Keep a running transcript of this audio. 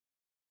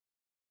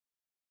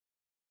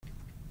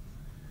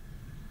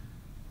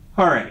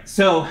All right,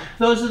 so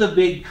those are the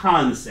big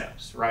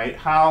concepts, right?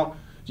 How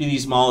do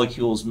these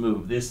molecules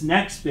move? This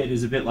next bit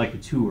is a bit like a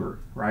tour,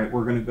 right?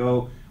 We're going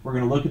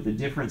to look at the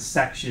different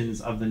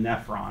sections of the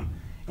nephron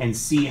and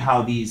see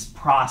how these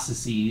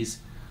processes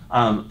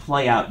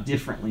play out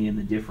differently in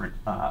the different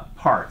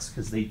parts,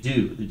 because they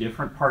do. The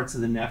different parts of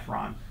the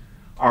nephron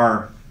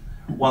are,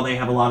 while they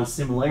have a lot of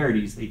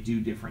similarities, they do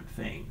different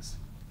things.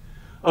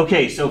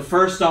 Okay, so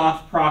first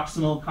off,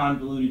 proximal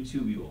convoluted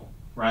tubule,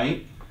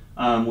 right?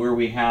 Where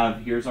we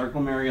have, here's our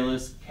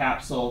glomerulus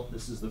capsule.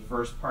 This is the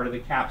first part of the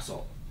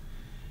capsule.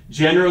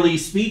 Generally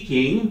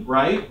speaking,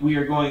 right, we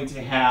are going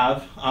to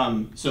have,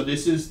 so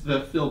this is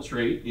the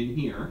filtrate in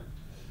here.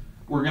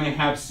 We're going to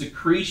have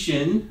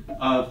secretion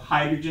of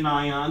hydrogen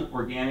ion,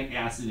 organic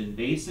acid, and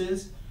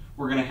bases.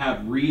 We're going to have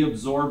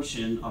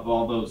reabsorption of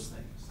all those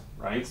things,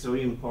 right?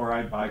 Sodium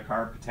chloride,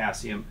 bicarb,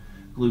 potassium,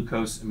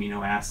 glucose,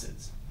 amino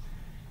acids.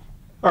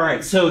 All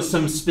right, so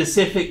some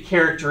specific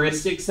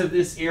characteristics of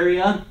this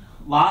area.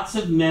 Lots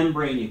of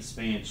membrane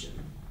expansion.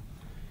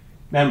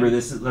 Remember,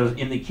 this is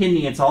in the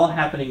kidney, it's all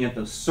happening at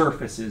the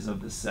surfaces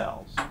of the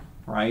cells,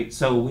 right?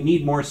 So we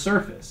need more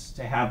surface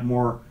to have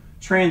more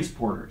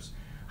transporters.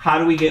 How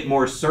do we get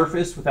more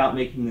surface without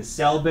making the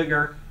cell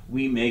bigger?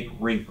 We make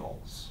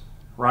wrinkles,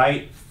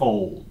 right?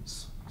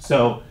 Folds.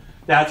 So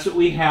that's what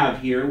we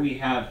have here. We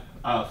have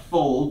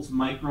folds,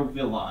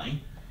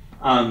 microvilli,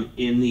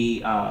 in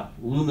the at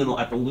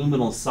the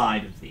luminal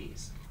side of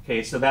these.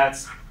 Okay, so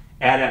that's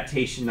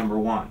adaptation number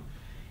one.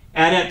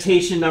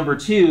 Adaptation number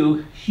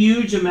two,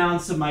 huge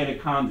amounts of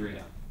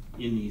mitochondria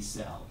in these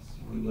cells.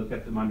 We look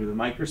at them under the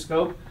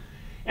microscope,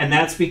 and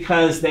that's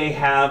because they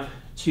have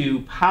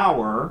to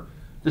power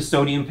the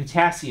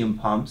sodium-potassium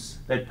pumps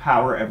that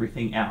power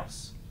everything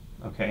else.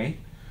 Okay,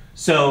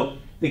 so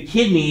the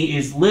kidney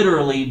is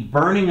literally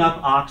burning up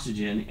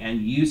oxygen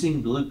and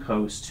using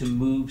glucose to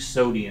move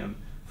sodium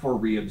for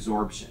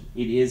reabsorption.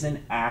 It is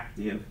an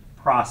active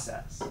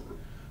process,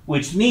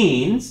 which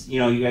means, you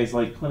know, you guys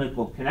like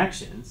clinical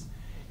connections,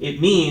 it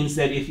means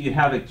that if you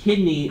have a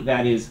kidney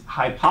that is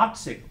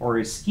hypoxic or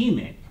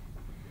ischemic,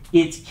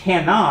 it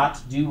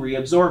cannot do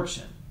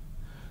reabsorption.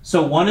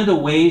 So one of the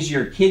ways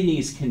your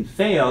kidneys can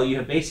fail, you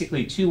have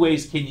basically two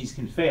ways kidneys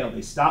can fail.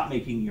 They stop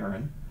making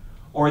urine,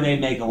 or they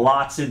make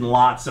lots and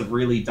lots of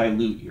really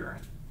dilute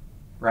urine,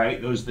 right?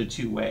 Those are the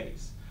two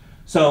ways.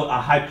 So a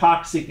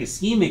hypoxic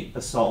ischemic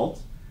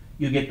assault,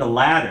 you get the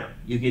latter.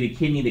 You get a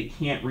kidney that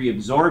can't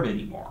reabsorb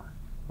anymore,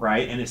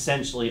 right? And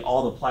essentially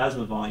all the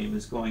plasma volume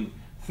is going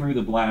through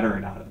the bladder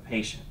and out of the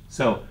patient.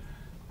 So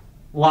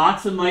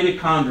lots of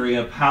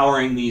mitochondria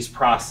powering these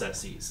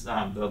processes,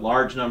 the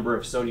large number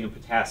of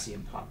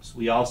sodium-potassium pumps.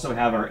 We also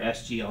have our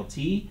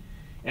SGLT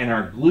and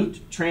our GLUT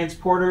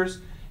transporters,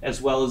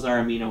 as well as our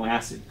amino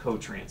acid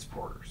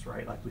co-transporters,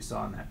 right, like we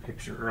saw in that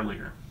picture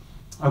earlier.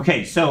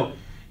 Okay, so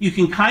you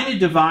can kind of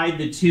divide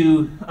the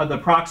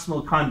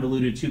proximal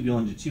convoluted tubule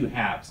into two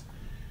halves.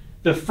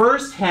 The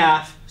first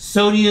half,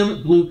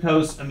 sodium,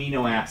 glucose,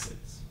 amino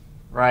acids,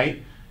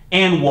 right,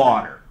 and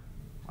water.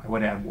 I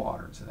would add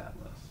water to that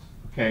list.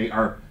 Okay,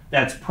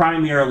 that's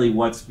primarily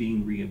what's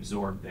being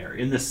reabsorbed there.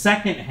 In the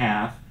second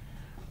half,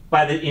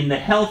 in the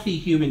healthy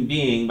human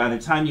being, by the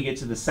time you get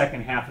to the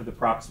second half of the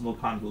proximal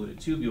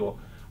convoluted tubule,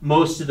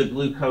 most of the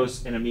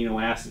glucose and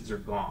amino acids are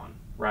gone,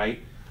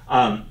 right?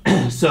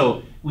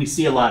 So we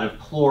see a lot of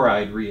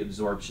chloride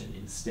reabsorption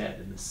instead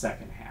in the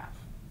second half.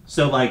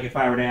 So like if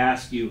I were to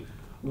ask you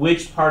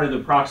which part of the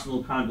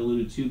proximal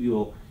convoluted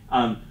tubule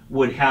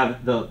would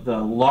have the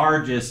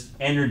largest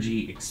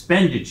energy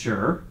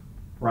expenditure,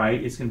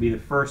 right, it's going to be the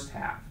first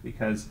half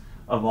because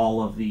of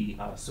all of the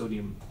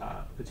sodium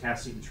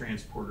potassium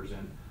transporters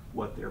and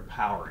what they're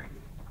powering.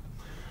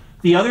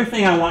 The other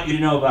thing I want you to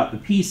know about the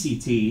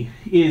PCT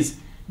is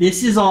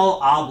this is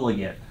all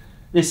obligate.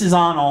 This is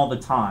on all the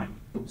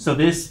time. So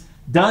this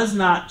does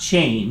not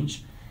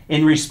change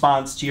in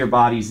response to your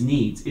body's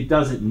needs. It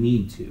doesn't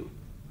need to.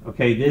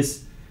 Okay,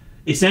 this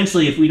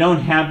essentially, if we don't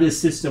have this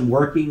system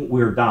working,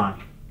 we're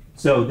dying.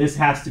 So this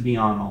has to be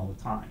on all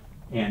the time,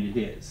 and it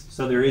is.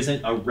 So there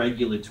isn't a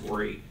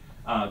regulatory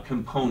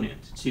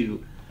component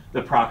to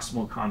the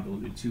proximal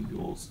convoluted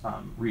tubule's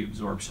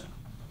reabsorption.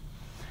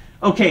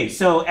 Okay,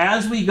 so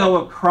as we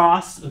go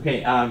across,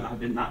 okay,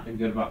 I've not been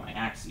good about my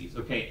axes.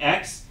 Okay,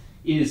 X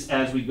is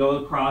as we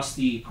go across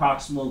the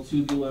proximal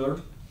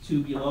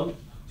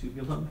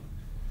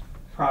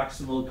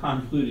proximal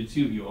convoluted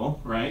tubule,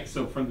 right?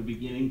 So from the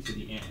beginning to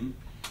the end.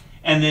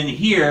 And then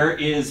here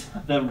is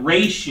the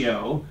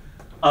ratio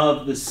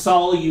of the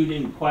solute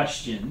in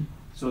question.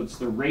 So it's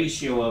the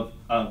ratio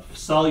of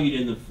solute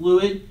in the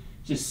fluid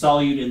to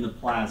solute in the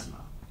plasma.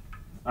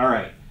 All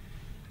right.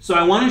 So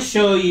I want to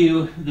show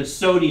you the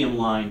sodium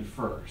line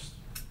first.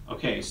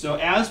 Okay, so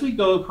as we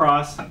go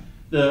across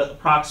the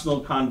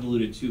proximal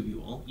convoluted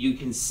tubule, you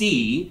can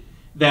see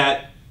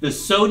that the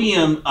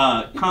sodium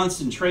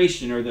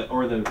concentration or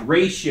the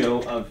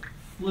ratio of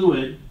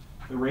fluid,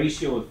 the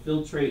ratio of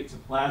filtrate to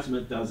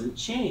plasma doesn't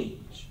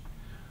change.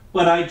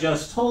 But I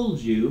just told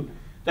you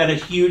that a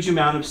huge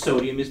amount of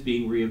sodium is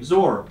being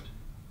reabsorbed,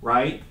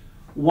 right?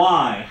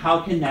 Why?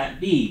 How can that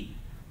be?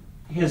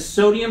 Because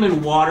sodium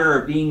and water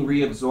are being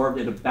reabsorbed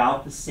at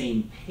about the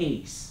same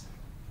pace.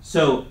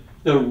 So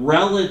the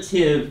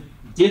relative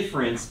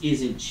difference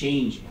isn't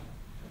changing.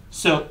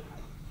 So,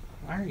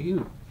 why are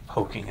you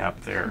poking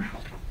up there?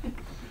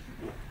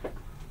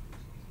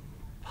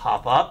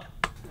 Pop up.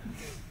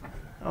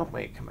 Oh,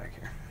 wait, come back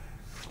here.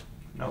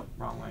 Nope,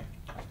 wrong way.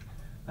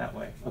 That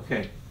way.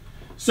 Okay.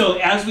 So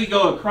as we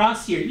go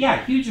across here,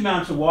 yeah, huge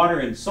amounts of water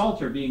and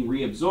salt are being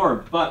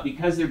reabsorbed, but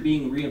because they're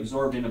being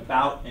reabsorbed in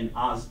about an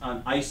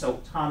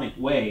isotonic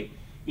way,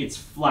 it's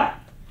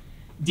flat.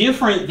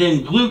 Different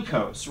than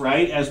glucose,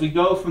 right? As we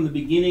go from the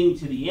beginning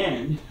to the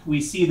end,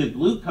 we see the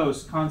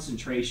glucose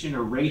concentration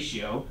or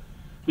ratio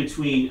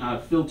between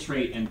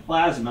filtrate and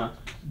plasma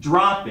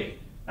dropping.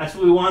 That's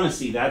what we want to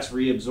see. That's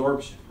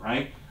reabsorption,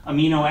 right?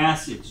 Amino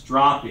acids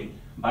dropping,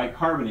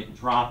 bicarbonate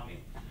dropping.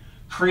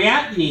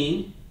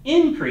 Creatinine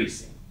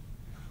increasing.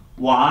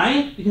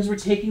 Why? Because we're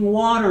taking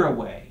water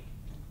away,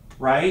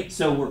 right?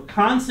 So we're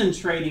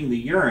concentrating the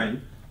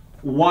urine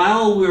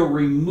while we're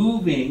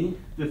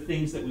removing the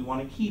things that we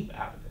want to keep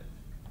out of it,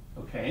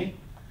 okay?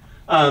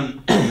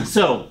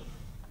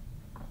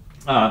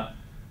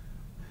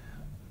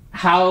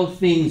 How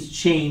things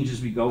change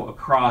as we go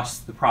across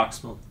the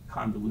proximal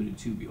convoluted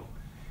tubule.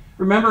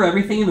 Remember,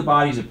 everything in the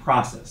body is a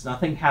process.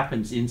 Nothing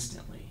happens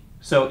instantly.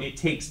 So it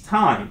takes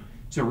time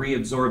to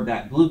reabsorb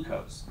that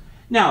glucose.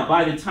 Now,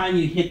 by the time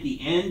you hit the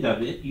end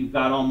of it, you've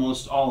got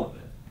almost all of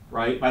it,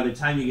 right? By the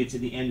time you get to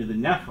the end of the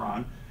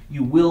nephron,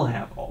 you will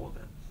have all of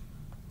it.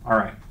 All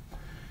right.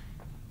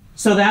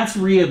 So that's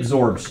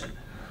reabsorption,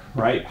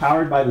 right?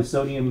 Powered by the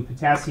sodium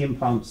potassium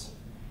pumps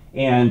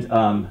and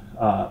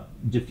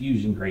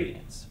diffusion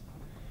gradients.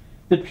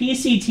 The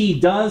PCT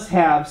does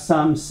have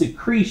some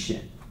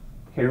secretion.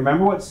 Okay,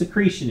 remember what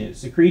secretion is.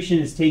 Secretion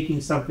is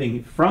taking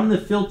something from the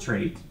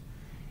filtrate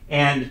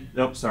and,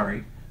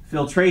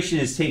 filtration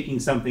is taking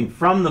something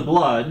from the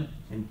blood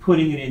and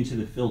putting it into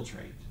the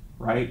filtrate,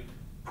 right?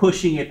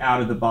 Pushing it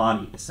out of the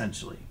body,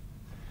 essentially.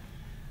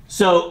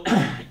 So,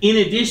 in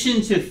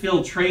addition to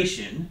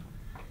filtration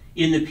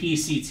in the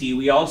PCT,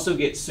 we also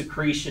get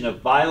secretion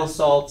of bile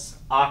salts,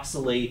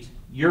 oxalate,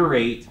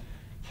 urate,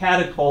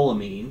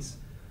 catecholamines,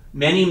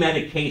 many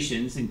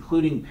medications,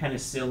 including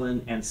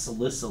penicillin and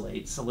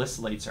salicylate.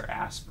 Salicylates are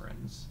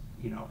aspirins.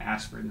 You know,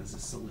 aspirin is a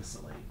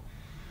salicylate.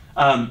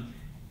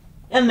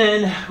 And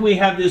then we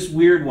have this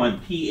weird one,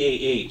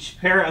 PAH.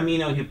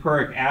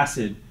 Para-aminohippuric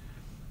acid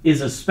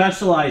is a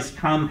specialized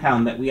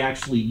compound that we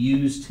actually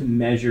use to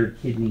measure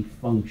kidney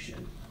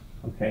function.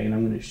 Okay, and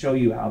I'm going to show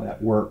you how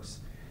that works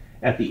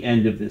at the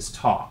end of this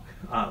talk.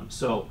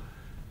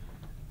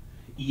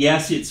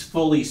 Yes, it's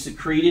fully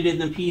secreted in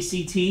the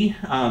PCT,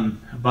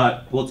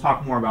 but we'll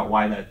talk more about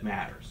why that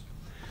matters.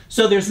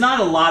 So there's not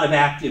a lot of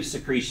active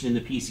secretion in the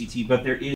PCT, but there is